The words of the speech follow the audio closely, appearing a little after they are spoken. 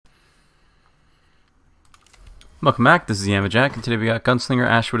Welcome back, this is Yama, and today we got Gunslinger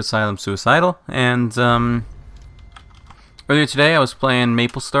Ashwood Asylum Suicidal, and earlier today I was playing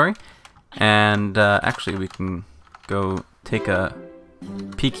Maple Story, and actually we can go take a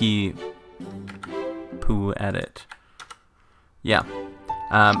peeky poo at it. Yeah.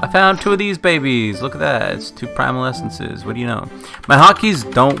 I found two of these babies, look at that, it's two primal essences, what do you know? My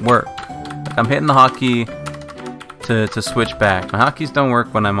hotkeys don't work. Like, I'm hitting the hotkey to switch back. My hotkeys don't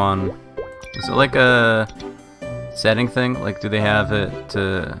work when I'm on, is it like a setting thing? Like, do they have it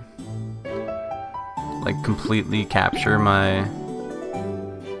to like completely capture my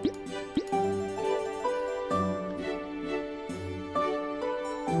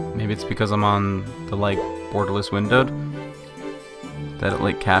maybe it's because I'm on the like borderless windowed that it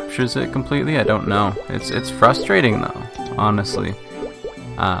like captures it completely? I don't know. It's frustrating though, honestly.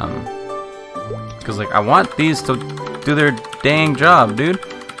 Because like I want these to do their dang job, dude.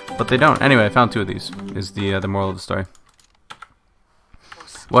 But they don't. Anyway, I found two of these, is the moral of the story.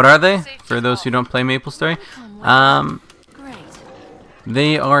 What are they, for those who don't play Maple Story?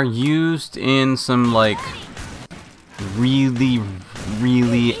 They are used in some, like, really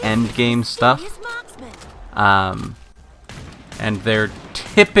endgame stuff. And they're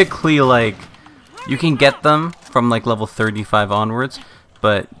typically, like, you can get them from, like, level 35 onwards,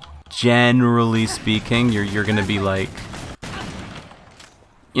 but generally speaking, you're gonna be, like,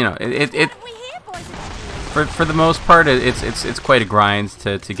 you know, for the most part, it's quite a grind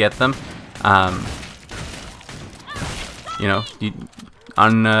to get them. You know,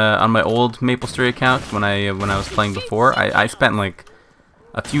 on my old Maple Story account when I was playing before, I spent like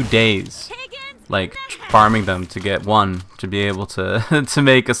a few days like farming them to get one to be able to to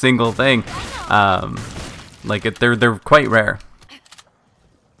make a single thing. Like they're quite rare.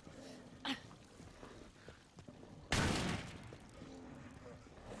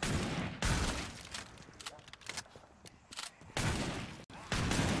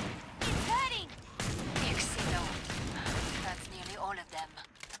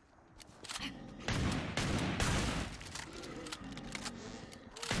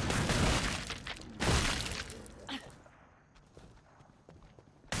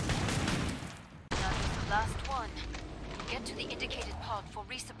 Last one. Get to the indicated pod for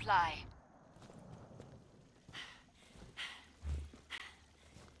resupply.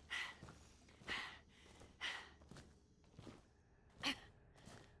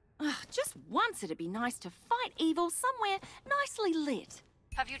 Just once it'd be nice to fight evil somewhere nicely lit.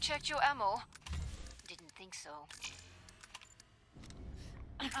 Have you checked your ammo? Didn't think so.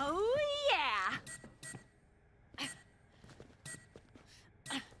 Oh yeah!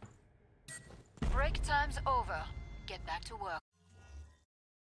 Break time's over. Get back to work.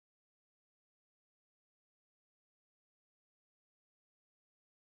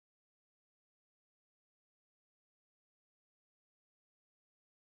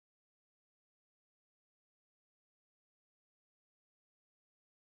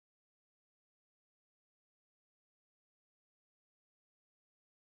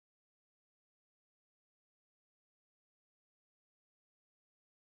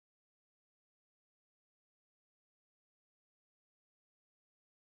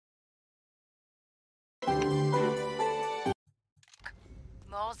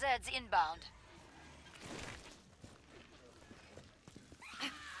 More Zeds inbound.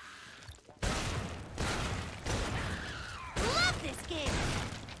 Love this game!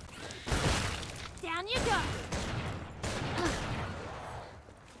 Down you go!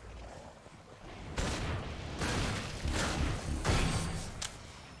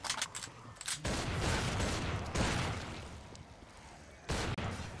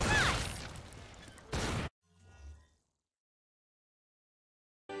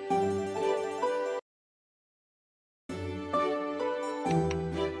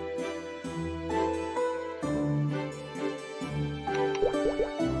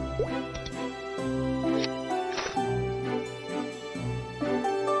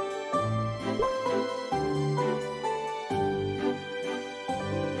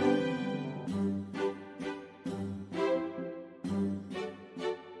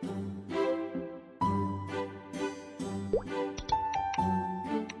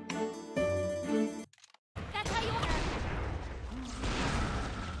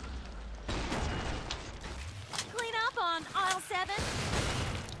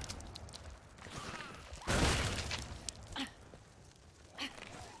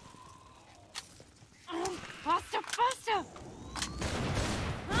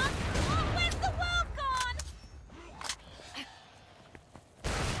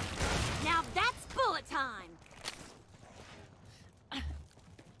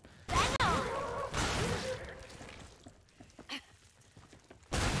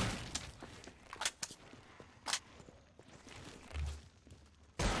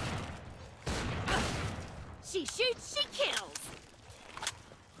 She shoots, she kills.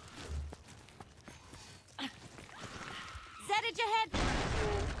 Zed at your head.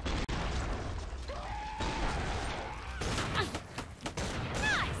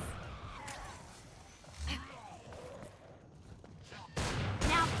 Nice.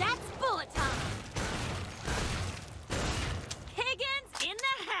 Now that's bullet time. Higgins in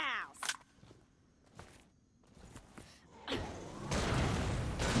the house.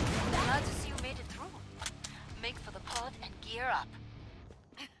 Glad to see you made it through. Make for the pod and gear up.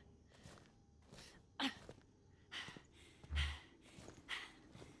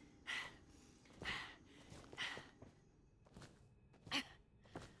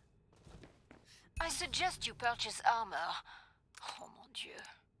 I suggest you purchase armor. Oh mon Dieu.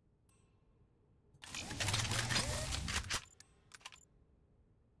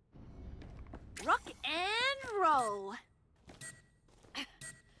 Rock and roll.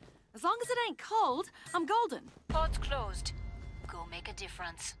 As long as it ain't cold, I'm golden. Pod's closed. Go make a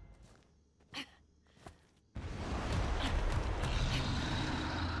difference.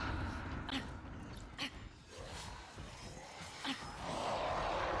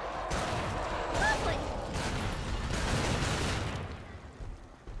 Lovely!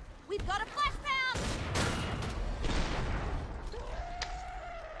 We've got a flash pound!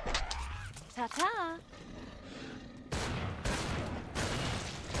 Ta-ta!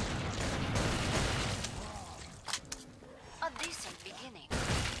 A decent beginning.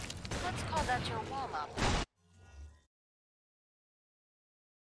 Let's call that your warm-up.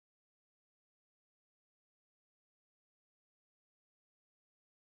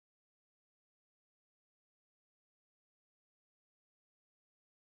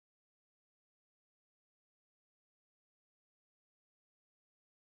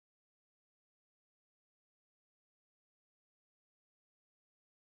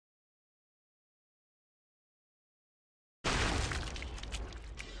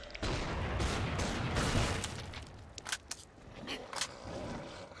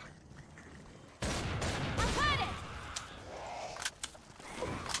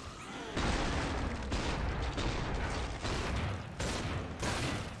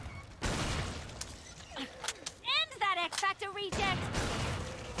 X-Factor reject!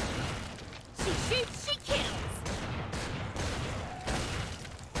 She shoots, she kills!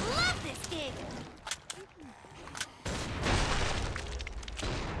 Love this gig!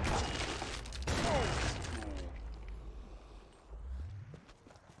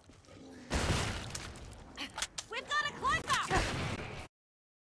 We've got a cloaker!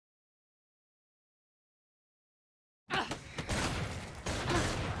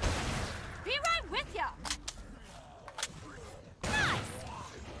 Be right with ya!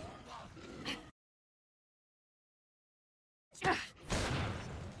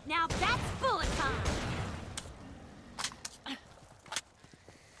 Now that's bullet time!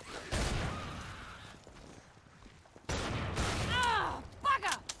 Oh,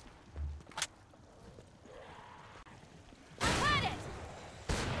 bugger! I heard it!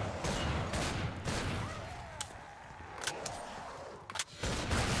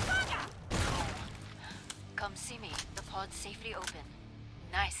 Bugger! Come see me. The pod's safely open.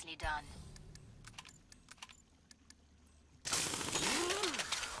 Nicely done.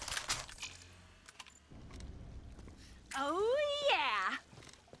 Oh, yeah!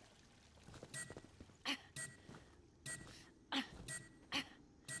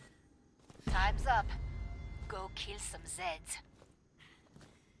 Time's up. Go kill some Zeds.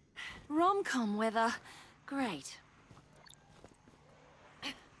 Rom-com weather. Great.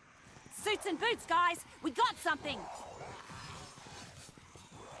 Suits and boots, guys! We got something!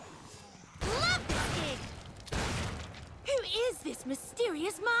 Love this gig! Who is this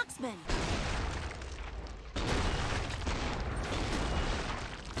mysterious marksman?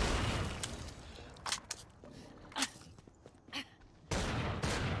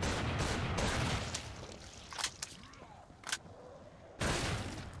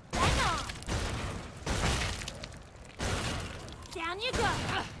 Down you go!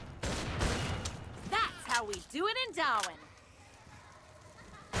 That's how we do it in Darwin!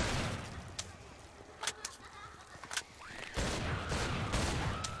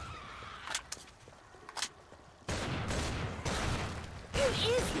 Who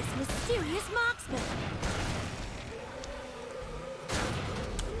is this mysterious marksman?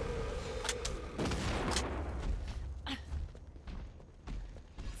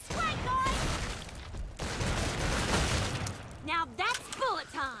 Strike, guys! Now that's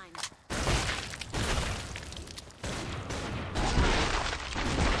bullet time!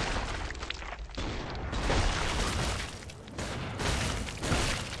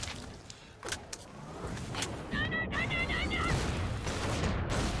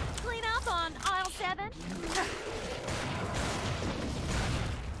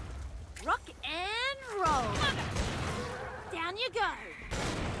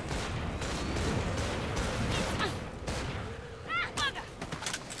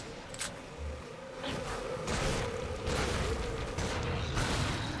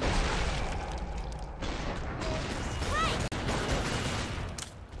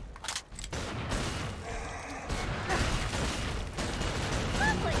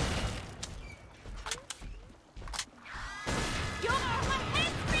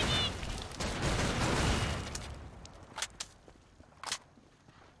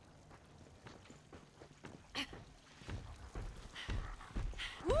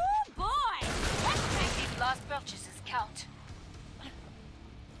 purchases count.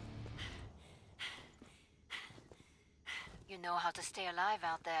 You know how to stay alive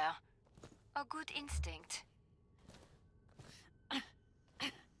out there. A good instinct.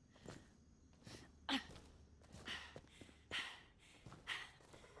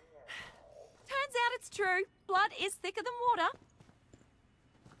 Turns out it's true. Blood is thicker than water.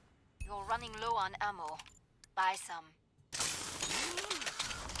 You're running low on ammo. Buy some.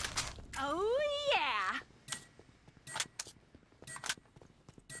 Oh, yeah.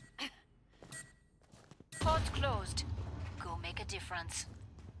 Pod's closed. Go make a difference.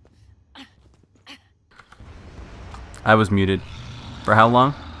 I was muted. For how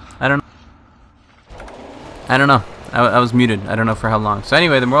long? I don't know. I was muted. I don't know for how long. So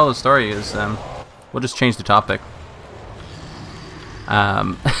anyway, the moral of the story is we'll just change the topic.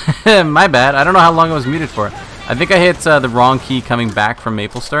 My bad. I don't know how long I was muted for. I think I hit the wrong key coming back from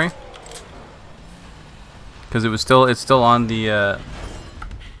MapleStory. Because it's still on the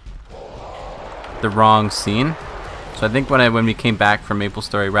wrong scene. So I think when we came back from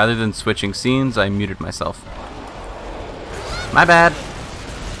MapleStory, rather than switching scenes, I muted myself. My bad.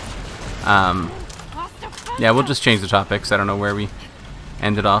 Yeah, we'll just change the topics. I don't know where we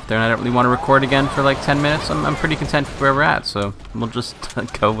ended off there, and I don't really want to record again for like 10 minutes. I'm pretty content with where we're at, so we'll just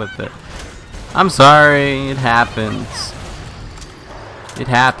go with it. I'm sorry, it happens. It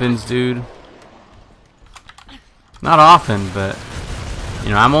happens, dude. Not often, but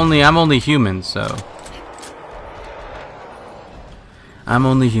you know, I'm only human, so I'm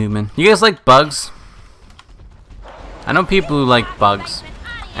only human. You guys like bugs? I know people who like bugs,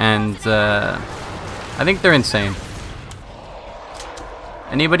 and I think they're insane.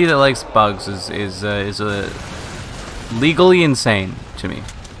 Anybody that likes bugs is legally insane to me.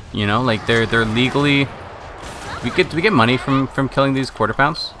 You know, like they're legally. Do we get money from killing these quarter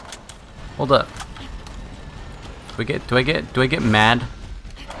pounds? Hold up. Do I get mad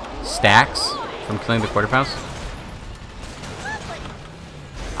stacks from killing the quarter pounds?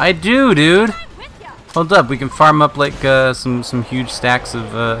 I do, dude. Hold up, we can farm up like some huge stacks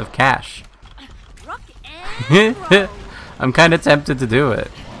of cash. I'm kind of tempted to do it.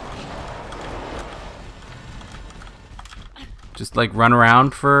 Just like run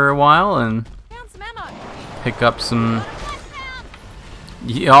around for a while and pick up some.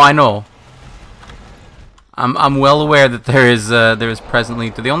 Yeah, oh, I know. I'm well aware that there is presently.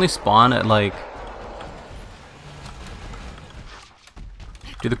 Do they only spawn at like?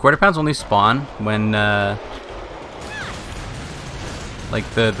 Do the quarter pounds only spawn when like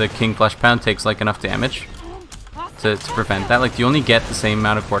the king flesh pound takes like enough damage to prevent that? Like, do you only get the same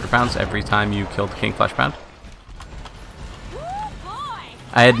amount of quarter pounds every time you kill the king flesh pound?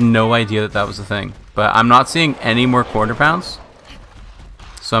 I had no idea that was a thing, but I'm not seeing any more quarter pounds,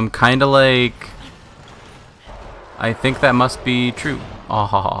 so I'm kind of like, I think that must be true. Oh,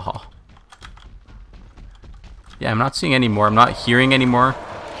 ha, ha, ha. Yeah, I'm not seeing any more. I'm not hearing any more.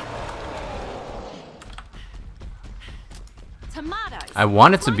 I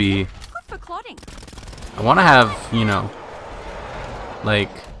want it to be. I want to have, you know, like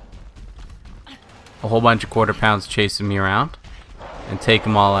a whole bunch of quarter pounds chasing me around and take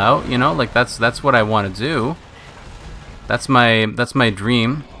them all out. You know, like that's what I want to do. That's my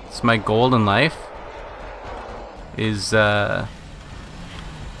dream. It's my goal in life. Is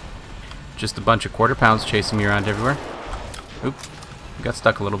just a bunch of quarter pounds chasing me around everywhere. Oop, got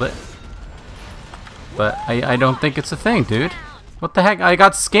stuck a little bit. But I don't think it's a thing, dude. What the heck? I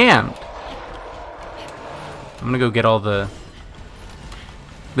got scammed. I'm gonna go get all the.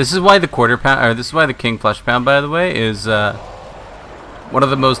 This is why the quarter pound, or this is why the king flesh pound, by the way, is one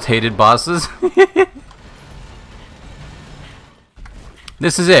of the most hated bosses.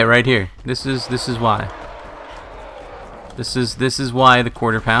 This is it right here. This is why. This is why the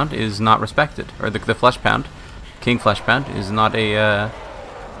quarter pound is not respected, or the flesh pound, king flesh pound, is not a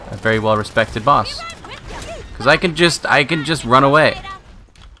very well respected boss. Because I can just run away.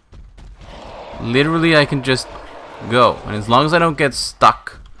 Literally, I can just go, and as long as I don't get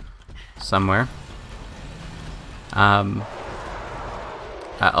stuck somewhere, I'll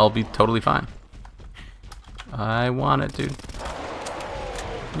be totally fine. I want it, dude.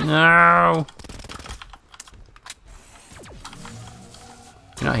 No.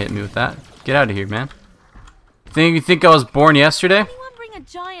 You're not hitting me with that. Get out of here, man. You think I was born yesterday? Anyone bring a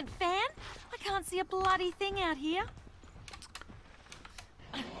giant fan? I can't see a bloody thing out here.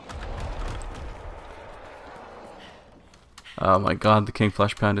 Oh my god, the king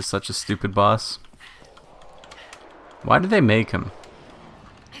flesh pound is such a stupid boss. Why did they make him?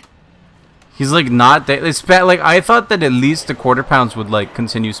 He's like not. They like, I thought that at least the quarter pounds would like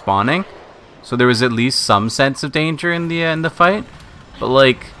continue spawning, so there was at least some sense of danger in the fight. But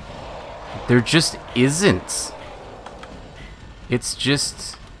like, there just isn't. It's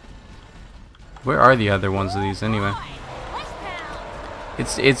just, where are the other ones of these anyway?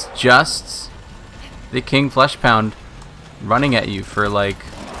 It's just the King Flesh Pound running at you for like,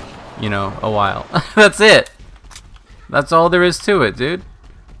 you know, a while. That's it. That's all there is to it, dude.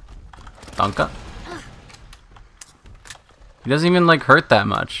 Donka. He doesn't even like hurt that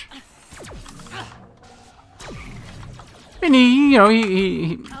much. And he, you know,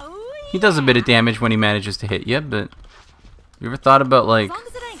 he does a bit of damage when he manages to hit you, but you ever thought about like,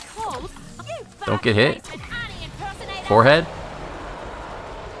 don't get hit? Forehead?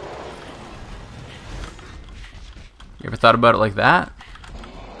 You ever thought about it like that?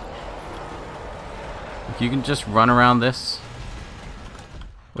 If you can just run around this.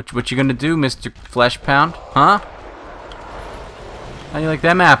 What you gonna do, Mr. Flesh Pound? Huh? How do you like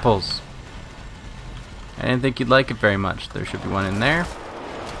them apples? I didn't think you'd like it very much. There should be one in there.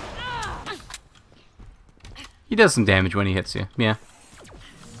 He does some damage when he hits you, yeah.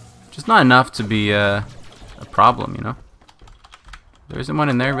 Just not enough to be a problem, you know? There isn't one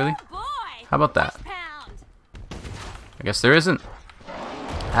in there, really? How about that? I guess there isn't.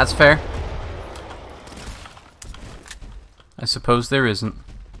 That's fair. I suppose there isn't.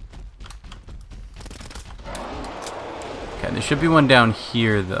 Okay, there should be one down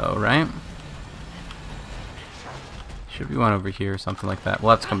here, though, right? Should be one over here or something like that. Well,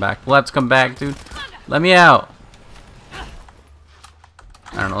 let's come back. Let's come back, dude. Let me out.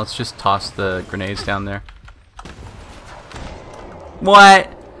 I don't know. Let's just toss the grenades down there.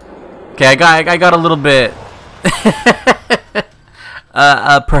 What? Okay, I got a little bit.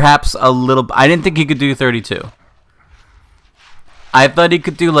 Perhaps a little. I didn't think he could do 32. I thought he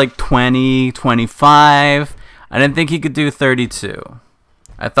could do like 20, 25. I didn't think he could do 32.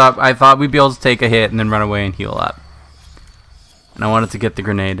 I thought we'd be able to take a hit and then run away and heal up. And I wanted to get the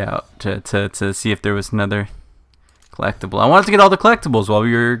grenade out to see if there was another collectible. I wanted to get all the collectibles while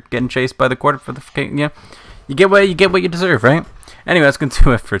we were getting chased by the quarter for the, you know, you get what you deserve, right? Anyway, that's gonna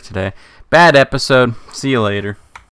do it for today. Bad episode. See you later.